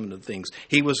read some of the things.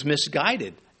 He was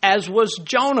misguided, as was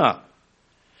Jonah.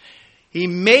 He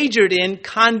majored in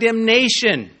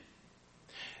condemnation.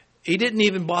 He didn't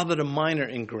even bother to minor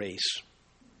in grace.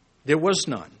 There was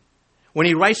none. When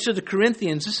he writes to the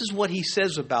Corinthians, this is what he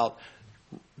says about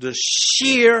the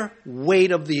sheer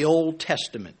weight of the Old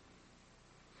Testament.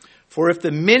 For if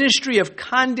the ministry of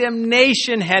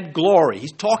condemnation had glory,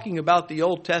 he's talking about the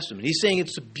Old Testament. He's saying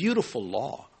it's a beautiful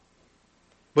law,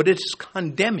 but it's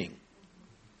condemning.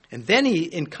 And then he,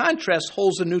 in contrast,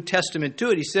 holds the New Testament to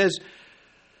it. He says,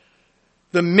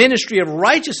 the ministry of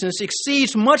righteousness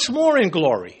exceeds much more in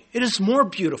glory. It is more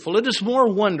beautiful. It is more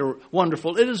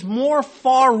wonderful. It is more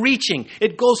far-reaching.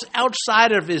 It goes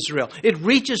outside of Israel. It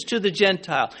reaches to the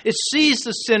Gentile. It sees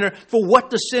the sinner for what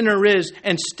the sinner is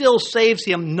and still saves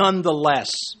him nonetheless.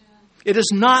 It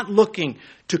is not looking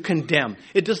to condemn.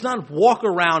 It does not walk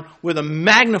around with a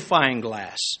magnifying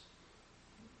glass.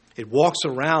 It walks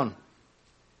around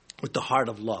with the heart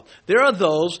of love. There are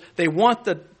those, they want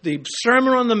the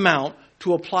Sermon on the Mount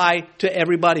to apply to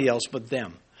everybody else but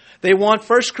them. They want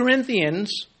 1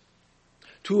 Corinthians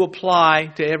to apply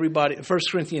to everybody. 1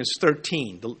 Corinthians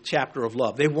 13, the chapter of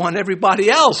love. They want everybody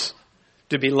else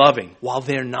to be loving while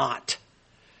they're not.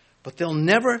 But they'll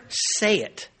never say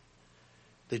it.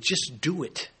 They just do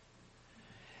it.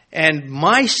 And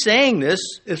my saying this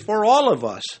is for all of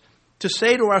us to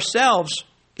say to ourselves,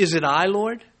 is it I,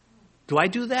 Lord? Do I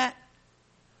do that?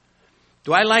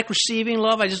 Do I like receiving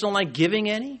love? I just don't like giving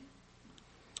any.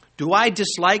 Do I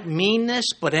dislike meanness,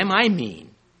 but am I mean?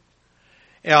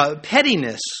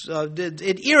 Pettiness,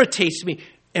 it irritates me.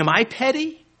 Am I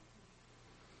petty?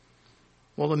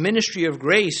 Well, the ministry of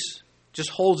grace just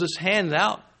holds its hands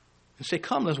out and say,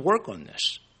 come, let's work on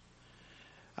this.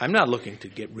 I'm not looking to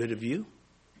get rid of you.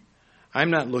 I'm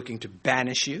not looking to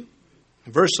banish you.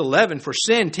 Verse 11, for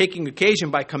sin, taking occasion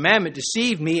by commandment,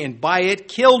 deceived me, and by it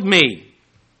killed me.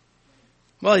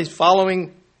 Well, he's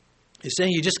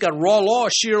saying you just got raw law,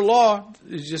 sheer law,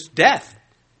 it's just death.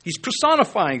 He's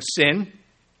personifying sin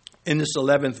in this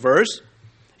 11th verse.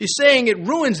 He's saying it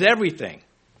ruins everything.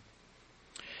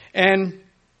 And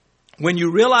when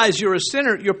you realize you're a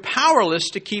sinner, you're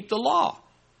powerless to keep the law.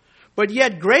 But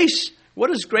yet grace, what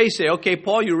does grace say? Okay,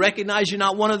 Paul, you recognize you're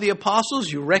not one of the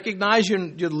apostles. You recognize you're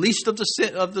the least of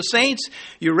the saints.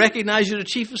 You recognize you're the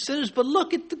chief of sinners. But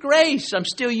look at the grace. I'm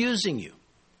still using you.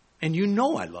 And you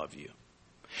know I love you.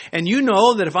 And you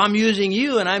know that if I'm using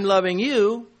you and I'm loving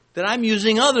you, that I'm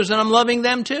using others and I'm loving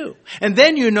them too. And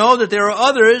then you know that there are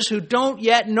others who don't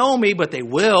yet know me, but they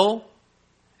will.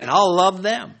 And I'll love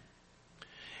them.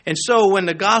 And so when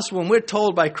we're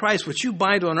told by Christ, what you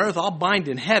bind on earth, I'll bind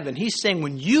in heaven. He's saying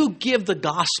when you give the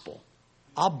gospel,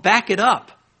 I'll back it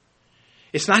up.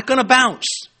 It's not going to bounce.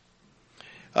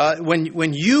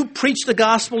 When you preach the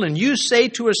gospel and you say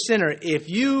to a sinner, if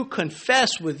you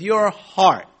confess with your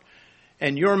heart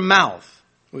and your mouth,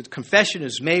 with confession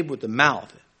is made with the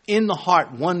mouth, in the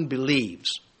heart one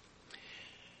believes.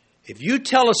 If you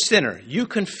tell a sinner, you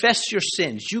confess your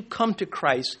sins, you come to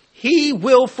Christ, He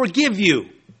will forgive you.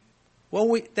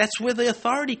 Well, that's where the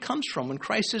authority comes from. When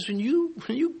Christ says, when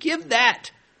you give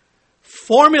that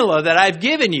formula that I've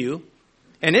given you,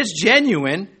 and it's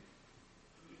genuine,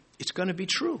 it's going to be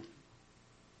true.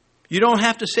 You don't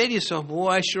have to say to yourself, boy,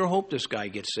 I sure hope this guy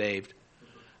gets saved.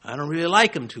 I don't really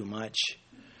like him too much.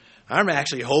 I'm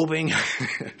actually hoping.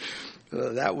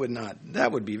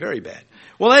 That would be very bad.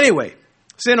 Well, anyway,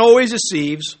 sin always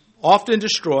deceives, often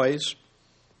destroys,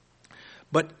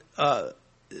 but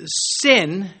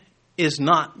sin is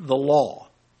not the law,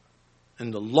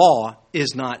 and the law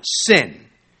is not sin.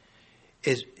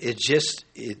 It's a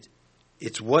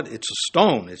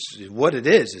stone. It's what it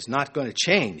is. It's not going to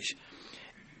change.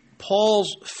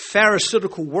 Paul's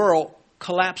Pharisaical world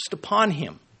collapsed upon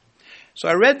him. So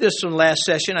I read this from last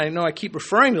session. I know I keep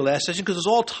referring to last session because it's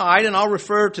all tied, and I'll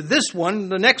refer to this one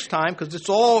the next time because it's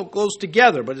all goes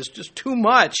together. But it's just too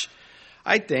much,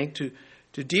 I think,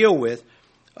 to deal with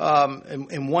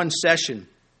in one session,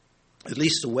 at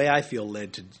least the way I feel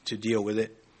led to deal with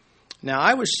it. Now,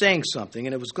 I was saying something,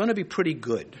 and it was going to be pretty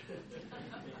good.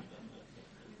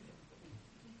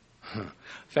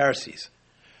 Pharisees.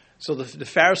 So the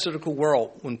Pharisaical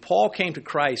world, when Paul came to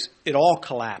Christ, it all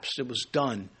collapsed. It was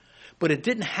done. But it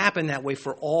didn't happen that way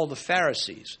for all the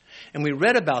Pharisees. And we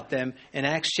read about them in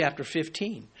Acts chapter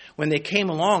 15, when they came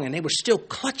along and they were still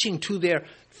clutching to their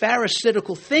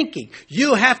Pharisaical thinking.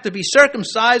 You have to be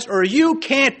circumcised or you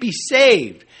can't be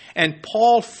saved. And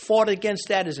Paul fought against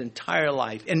that his entire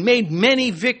life and made many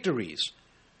victories.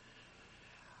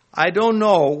 I don't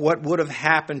know what would have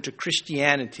happened to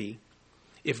Christianity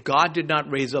if God did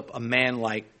not raise up a man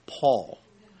like Paul.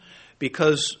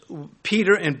 Because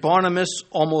Peter and Barnabas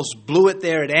almost blew it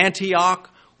there at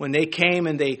Antioch when they came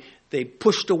and they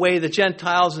pushed away the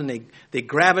Gentiles and they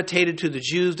gravitated to the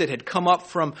Jews that had come up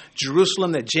from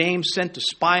Jerusalem that James sent to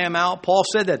spy them out. Paul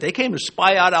said that. They came to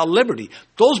spy out our liberty.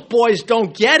 Those boys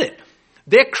don't get it.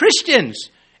 They're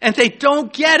Christians and they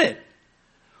don't get it.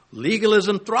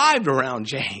 Legalism thrived around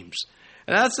James.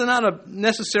 And that's not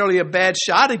necessarily a bad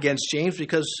shot against James,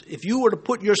 because if you were to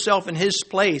put yourself in his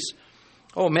place,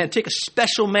 oh man, take a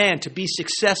special man to be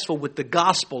successful with the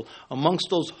gospel amongst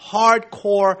those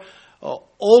hardcore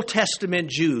Old Testament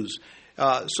Jews.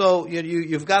 So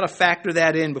you've got to factor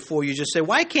that in before you just say,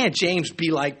 why can't James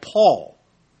be like Paul?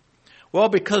 Well,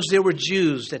 because there were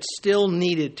Jews that still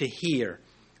needed to hear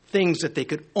things that they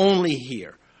could only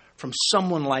hear from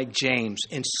someone like James,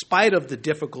 in spite of the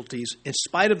difficulties, in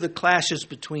spite of the clashes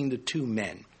between the two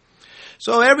men.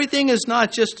 So everything is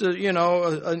not just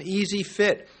an easy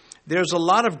fit. There's a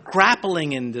lot of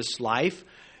grappling in this life,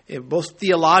 both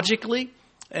theologically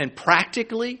and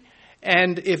practically.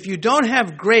 And if you don't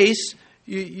have grace,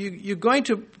 you're going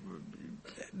to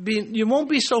you won't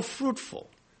be so fruitful.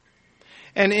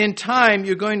 And in time,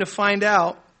 you're going to find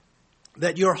out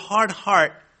that your hard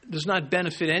heart does not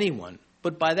benefit anyone.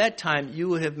 But by that time, you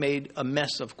would have made a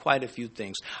mess of quite a few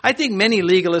things. I think many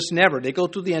legalists never. They go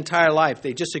through the entire life.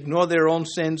 They just ignore their own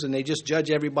sins and they just judge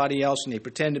everybody else and they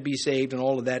pretend to be saved and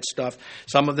all of that stuff.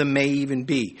 Some of them may even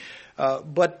be.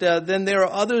 But then there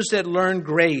are others that learn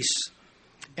grace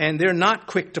and they're not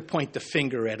quick to point the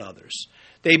finger at others.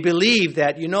 They believe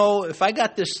that, if I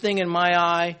got this thing in my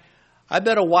eye, I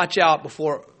better watch out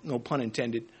before, no pun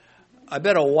intended, I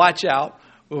better watch out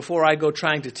before I go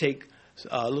trying to take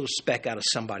a little speck out of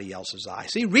somebody else's eye.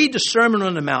 See, read the Sermon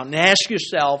on the Mount and ask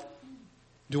yourself,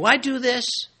 do I do this?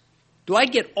 Do I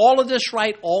get all of this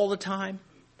right all the time?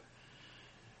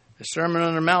 The Sermon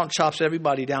on the Mount chops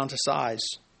everybody down to size.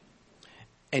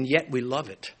 And yet we love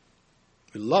it.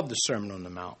 We love the Sermon on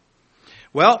the Mount.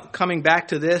 Well, coming back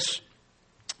to this,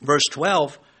 verse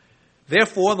 12,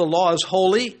 therefore the law is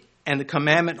holy and the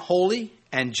commandment holy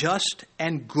and just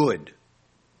and good.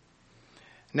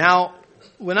 Now,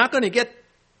 we're not going to get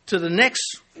to the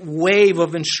next wave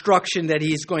of instruction that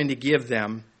he's going to give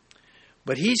them,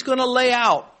 but he's going to lay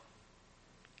out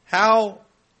how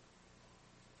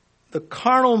the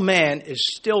carnal man is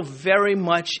still very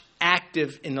much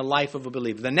active in the life of a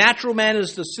believer. The natural man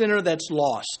is the sinner that's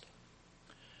lost.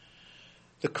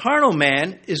 The carnal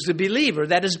man is the believer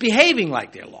that is behaving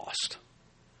like they're lost.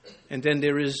 And then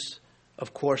there is,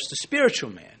 of course, the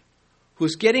spiritual man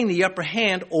who's getting the upper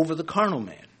hand over the carnal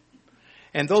man.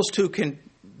 And those two can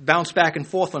bounce back and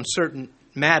forth on certain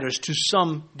matters to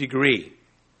some degree.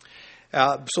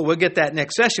 So we'll get that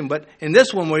next session. But in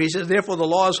this one where he says, therefore the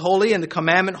law is holy and the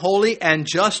commandment holy and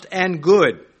just and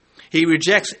good. He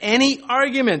rejects any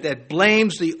argument that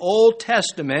blames the Old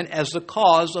Testament as the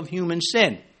cause of human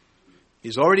sin.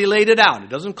 He's already laid it out. It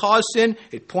doesn't cause sin.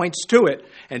 It points to it.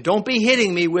 And don't be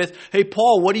hitting me with, hey,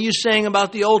 Paul, what are you saying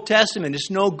about the Old Testament?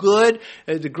 It's no good.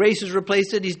 The grace has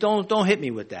replaced it. Don't hit me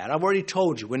with that. I've already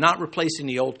told you. We're not replacing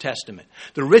the Old Testament.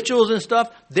 The rituals and stuff,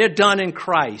 they're done in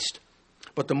Christ.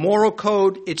 But the moral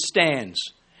code, it stands.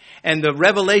 And the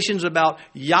revelations about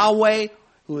Yahweh,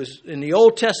 who is in the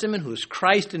Old Testament, who is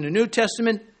Christ in the New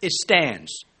Testament, it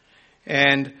stands.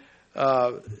 And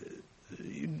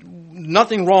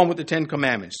nothing wrong with the Ten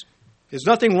Commandments. There's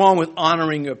nothing wrong with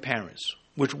honoring your parents,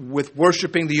 with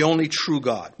worshiping the only true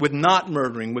God, with not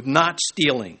murdering, with not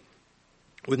stealing,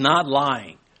 with not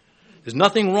lying. There's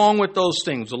nothing wrong with those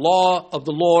things. The law of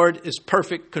the Lord is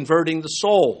perfect, converting the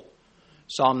soul.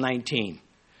 Psalm 19.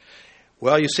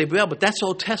 Well, you say, well, but that's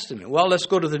Old Testament. Well, let's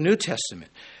go to the New Testament.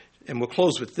 And we'll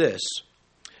close with this.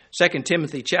 2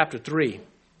 Timothy chapter 3.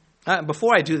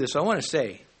 Before I do this, I want to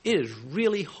say, it is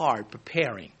really hard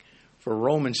preparing for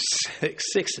Romans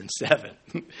 6 and 7.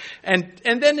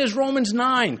 And then there's Romans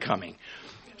 9 coming.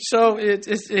 So it's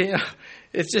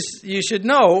just, you should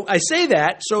know, I say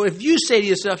that, so if you say to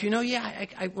yourself,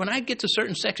 when I get to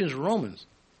certain sections of Romans,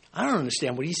 I don't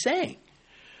understand what he's saying.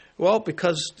 Well,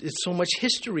 because it's so much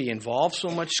history involved, so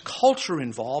much culture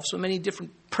involved, so many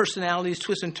different personalities,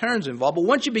 twists and turns involved. But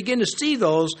once you begin to see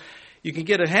those, you can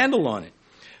get a handle on it.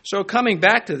 So coming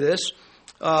back to this,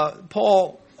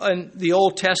 Paul in the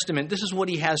Old Testament, this is what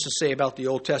he has to say about the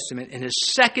Old Testament. In his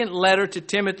second letter to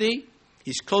Timothy,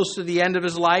 he's close to the end of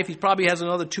his life. He probably has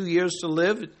another 2 years to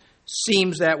live. It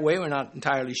seems that way. We're not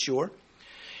entirely sure.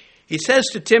 He says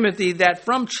to Timothy that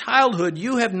from childhood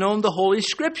you have known the Holy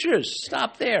Scriptures.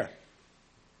 Stop there.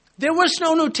 There was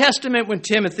no New Testament when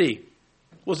Timothy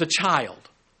was a child.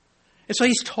 And so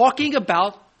he's talking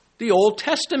about the Old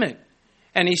Testament.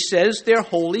 And he says they're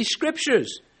Holy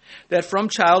Scriptures. That from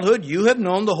childhood you have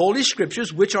known the Holy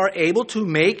Scriptures, which are able to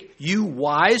make you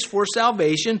wise for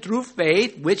salvation through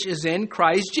faith, which is in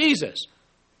Christ Jesus.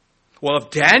 Well,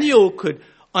 if Daniel could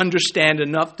understand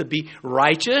enough to be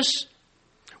righteous,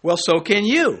 well, so can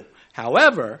you.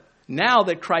 However, now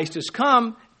that Christ has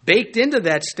come, baked into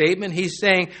that statement, he's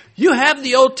saying, you have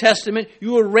the Old Testament,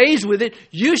 you were raised with it,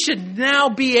 you should now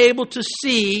be able to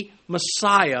see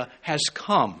Messiah has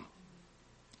come.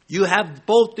 You have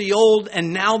both the old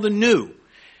and now the new.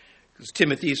 Because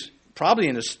Timothy's probably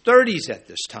in his 30s at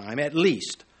this time, at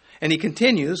least. And he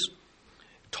continues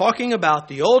talking about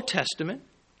the Old Testament,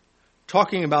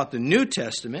 talking about the New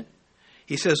Testament.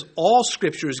 He says all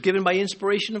Scripture is given by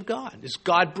inspiration of God. It's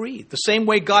God-breathed. The same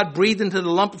way God breathed into the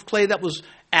lump of clay that was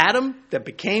Adam, that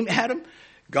became Adam,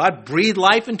 God breathed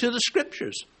life into the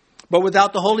Scriptures. But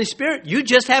without the Holy Spirit, you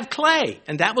just have clay.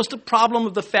 And that was the problem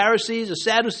of the Pharisees, the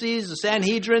Sadducees, the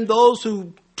Sanhedrin, those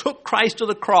who took Christ to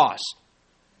the cross.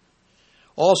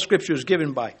 All Scripture is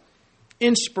given by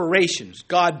inspirations,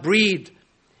 God-breathed,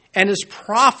 and is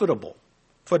profitable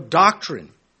for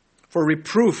doctrine, for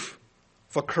reproof,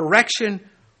 for correction,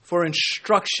 for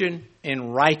instruction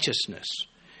in righteousness.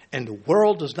 And the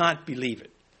world does not believe it.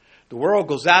 The world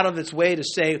goes out of its way to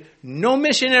say, no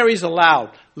missionaries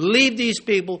allowed. Leave these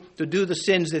people to do the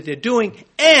sins that they're doing,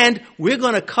 and we're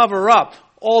going to cover up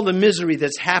all the misery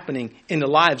that's happening in the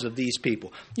lives of these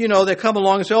people. They come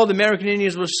along and say, the American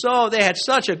Indians they had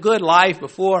such a good life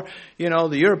before,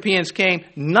 the Europeans came.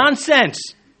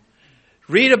 Nonsense.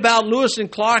 Read about Lewis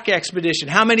and Clark expedition.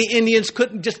 How many Indians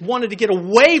just wanted to get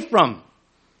away from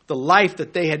the life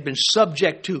that they had been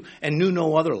subject to and knew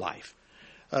no other life.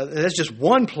 That's just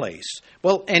one place.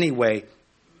 Well, anyway,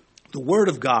 the Word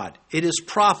of God, it is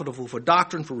profitable for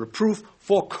doctrine, for reproof,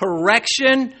 for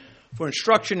correction, for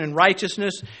instruction in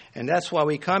righteousness. And that's why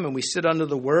we come and we sit under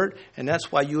the Word. And that's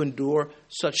why you endure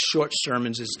such short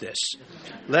sermons as this.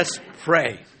 Let's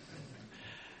pray.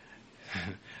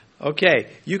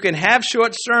 Okay, you can have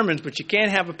short sermons, but you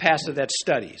can't have a pastor that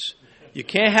studies. You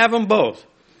can't have them both.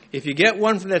 If you get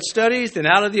one that studies, then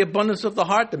out of the abundance of the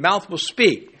heart, the mouth will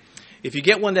speak. If you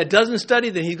get one that doesn't study,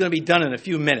 then he's going to be done in a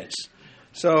few minutes.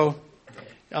 So,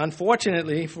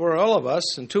 unfortunately for all of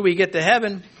us, until we get to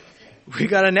heaven, we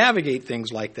got to navigate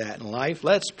things like that in life.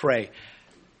 Let's pray.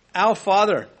 Our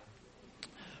Father,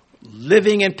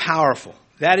 living and powerful,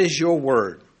 that is your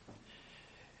word.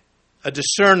 A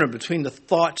discerner between the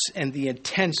thoughts and the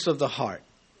intents of the heart.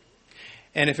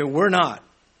 And if it were not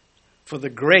for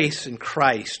the grace in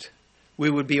Christ,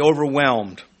 we would be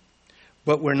overwhelmed.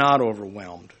 But we're not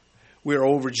overwhelmed. We're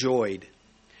overjoyed.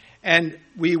 And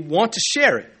we want to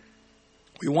share it.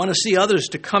 We want to see others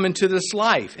to come into this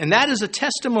life. And that is a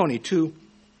testimony to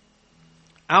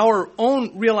our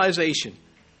own realization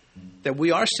that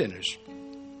we are sinners,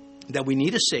 that we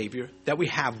need a Savior, that we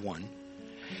have one,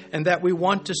 and that we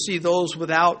want to see those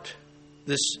without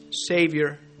this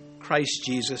Savior, Christ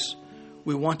Jesus.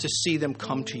 We want to see them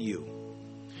come to you.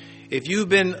 If you've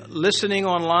been listening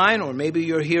online, or maybe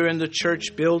you're here in the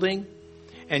church building,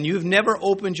 and you've never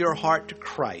opened your heart to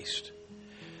Christ,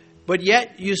 but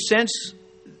yet you sense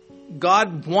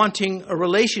God wanting a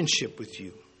relationship with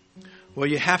you, well,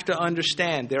 you have to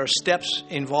understand there are steps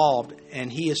involved,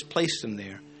 and He has placed them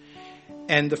there.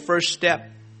 And the first step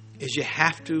is you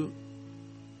have to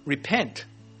repent.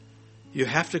 You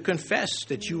have to confess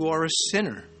that you are a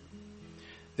sinner,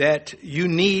 that you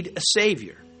need a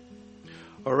Savior,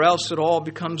 or else it all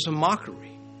becomes a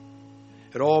mockery.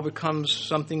 It all becomes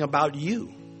something about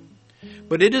you.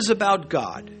 But it is about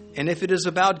God. And if it is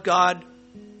about God,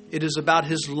 it is about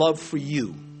His love for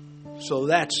you. So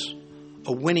that's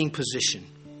a winning position.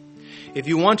 If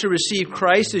you want to receive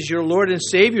Christ as your Lord and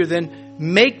Savior, then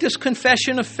make this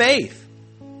confession of faith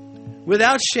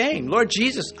without shame. Lord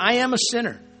Jesus, I am a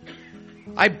sinner.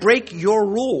 I break your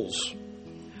rules.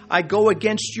 I go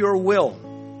against your will.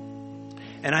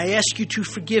 And I ask you to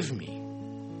forgive me.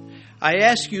 I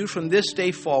ask you from this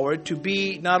day forward to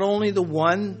be not only the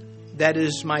one that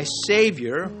is my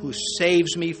Savior, who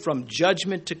saves me from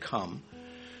judgment to come,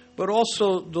 but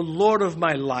also the Lord of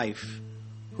my life,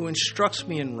 who instructs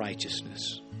me in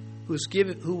righteousness,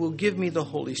 who will give me the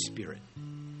Holy Spirit.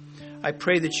 I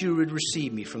pray that you would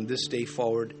receive me from this day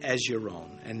forward as your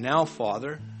own. And now,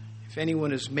 Father, if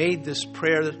anyone has made this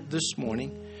prayer this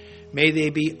morning, may they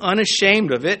be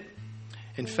unashamed of it.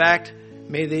 In fact,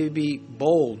 may they be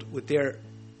bold with their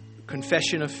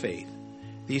confession of faith.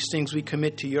 These things we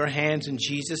commit to your hands in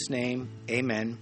Jesus' name. Amen.